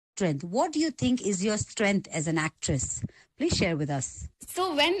strength? What do you think is your strength as an actress? Please share with us.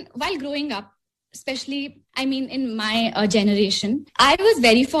 So while growing up, especially, in my generation, I was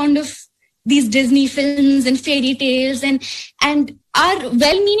very fond of these Disney films and fairy tales, and our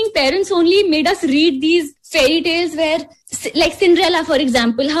well-meaning parents only made us read these fairy tales where, like Cinderella, for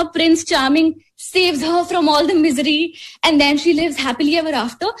example, her Prince Charming saves her from all the misery and then she lives happily ever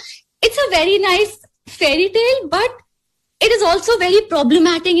after. It's a very nice fairy tale, but it is also very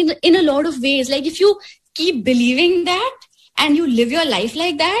problematic in a lot of ways. Like if you keep believing that and you live your life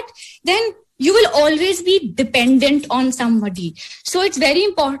like that, then you will always be dependent on somebody. So it's very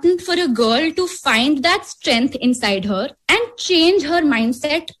important for a girl to find that strength inside her and change her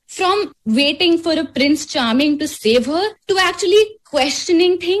mindset from waiting for a Prince Charming to save her to actually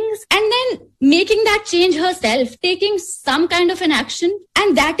questioning things and then making that change herself, taking some kind of an action.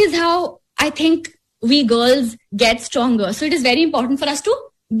 And that is how I think we girls get stronger. So it is very important for us to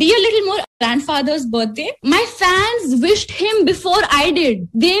be a little more. Grandfather's birthday, my fans wished him before I did.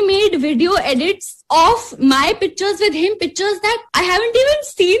 They made video edits of my pictures with him, pictures that I haven't even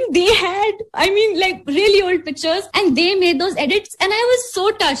seen they had. Like really old pictures, and they made those edits and I was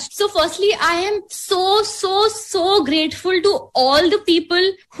so touched. So firstly, I am so grateful to all the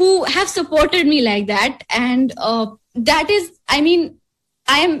people who have supported me like that. And that is,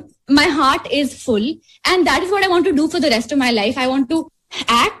 my heart is full, and that is what I want to do for the rest of my life. I want to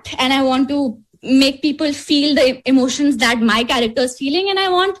act and I want to make people feel the emotions that my character is feeling, and I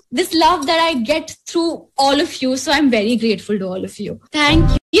want this love that I get through all of you. So I'm very grateful to all of you. Thank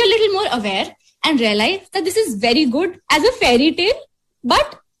you. Be a little more aware and realize that this is very good as a fairy tale,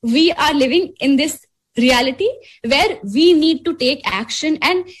 but we are living in this reality where we need to take action,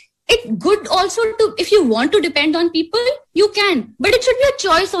 and it's good also to, if you want to depend on people, you can, but it should be a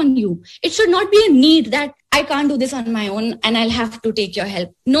choice on you. It should not be a need that I can't do this on my own and I'll have to take your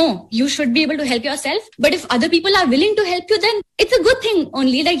help. No, you should be able to help yourself. But if other people are willing to help you, then it's a good thing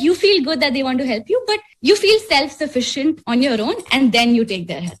only. Like you feel good that they want to help you, but you feel self-sufficient on your own and then you take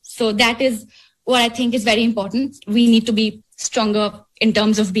their help. So that is what I think is very important. We need to be stronger in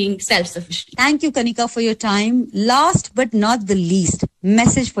terms of being self-sufficient. Thank you, Kanikka, for your time. Last but not the least,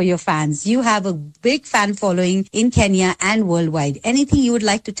 message for your fans. You have a big fan following in Kenya and worldwide. Anything you would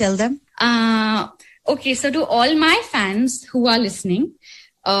like to tell them? Okay, so to all my fans who are listening,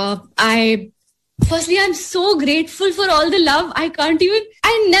 Firstly, I'm so grateful for all the love. I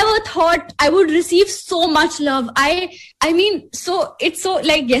never thought I would receive so much love. It's so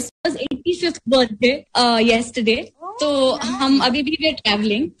like yesterday was 85th birthday, yesterday. So, we are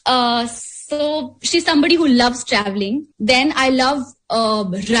traveling. So she's somebody who loves traveling. Then I love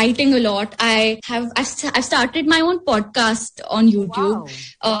writing a lot. I've started my own podcast on YouTube.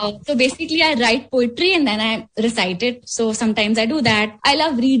 Wow. So basically I write poetry and then I recite it. So sometimes I do that. I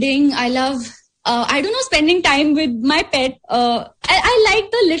love reading. I love spending time with my pet. I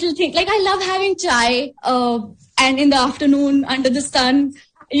like the little thing. Like I love having chai and in the afternoon under the sun.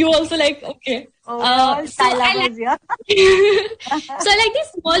 You also like, okay. So I like these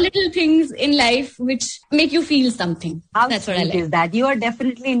small little things in life which make you feel something. That's what I like. Is that you are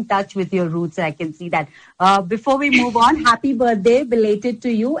definitely in touch with your roots. I can see that. Before we move on, happy birthday belated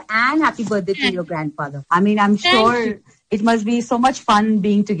to you and happy birthday to your grandfather. I'm sure it must be so much fun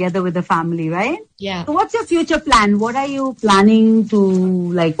being together with the family, right? Yeah. So what's your future plan? What are you planning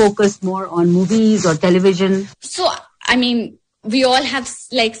to focus more on, movies or television? So, we all have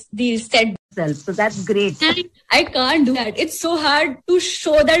these set self. So that's great. I can't do that. It's so hard to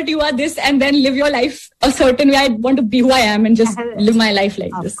show that you are this and then live your life a certain way. I want to be who I am and just live my life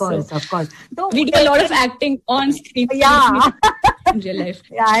like this. Of course. So, we do a lot of acting on screen. Yeah. In real life.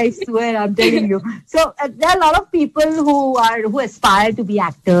 Yeah, I swear, I'm telling you. So there are a lot of people who aspire to be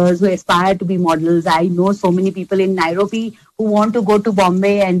actors, who aspire to be models. I know so many people in Nairobi who want to go to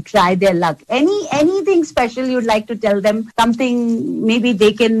Bombay and try their luck. Anything special you'd like to tell them? Something maybe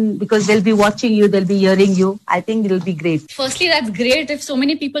they can, because they'll be watching you, they'll be hearing you. I think it'll be great. Firstly, that's great. If so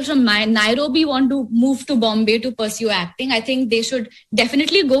many people from Nairobi want to move to Bombay to pursue acting, I think they should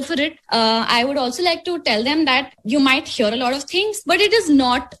definitely go for it. I would also like to tell them that you might hear a lot of things, but it is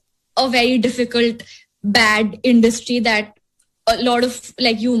not a very difficult, bad industry that a lot of,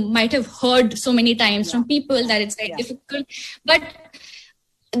 you might have heard so many times from people that it's very difficult. But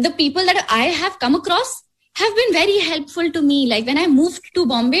the people that I have come across have been very helpful to me. Like when I moved to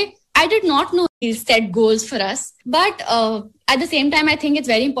Bombay, I did not know these set goals for us. But at the same time, I think it's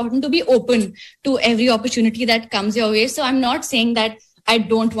very important to be open to every opportunity that comes your way. So I'm not saying that I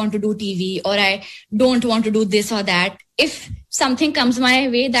don't want to do TV or I don't want to do this or that. if something comes my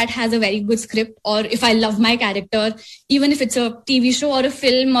way that has a very good script, or if I love my character, even if it's a TV show or a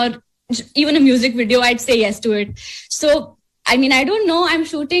film or even a music video, I'd say yes to it. So, I mean, I don't know. I'm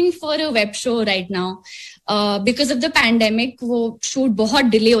shooting for a web show right now. Because of the pandemic, वो shoot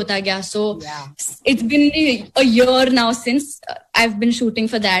बहुत delay होता गया. So it's been a year now since I've been shooting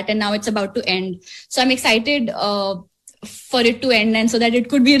for that, and now it's about to end. So I'm excited for it to end, and so that it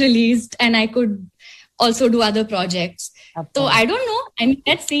could be released, and I could also do other projects. So I don't know. I mean,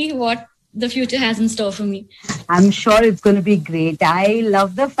 let's see what the future has in store for me. I'm sure it's going to be great. I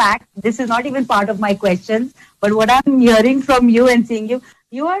love the fact, this is not even part of my questions, but what I'm hearing from you and seeing you,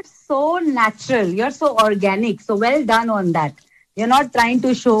 you are so natural. You're so organic. So well done on that. You're not trying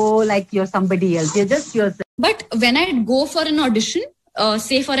to show like you're somebody else. You're just yourself. But when I go for an audition,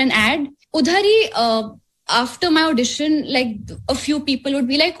 say for an ad, udhari, after my audition, like a few people would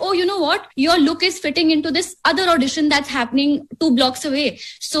be like, oh, you know what? Your look is fitting into this other audition that's happening 2 blocks away.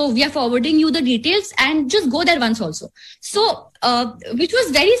 So we are forwarding you the details and just go there once also. So, which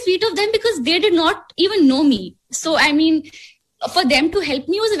was very sweet of them because they did not even know me. So, I mean, for them to help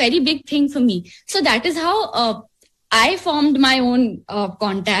me was a very big thing for me. So that is how I formed my own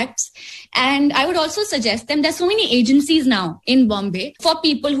contacts. And I would also suggest them, there's so many agencies now in Bombay for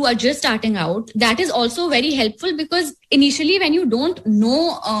people who are just starting out. That is also very helpful because initially when you don't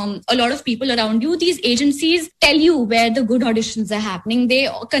know a lot of people around you, these agencies tell you where the good auditions are happening. They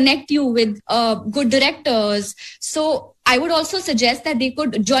connect you with good directors. So I would also suggest that they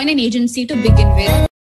could join an agency to begin with.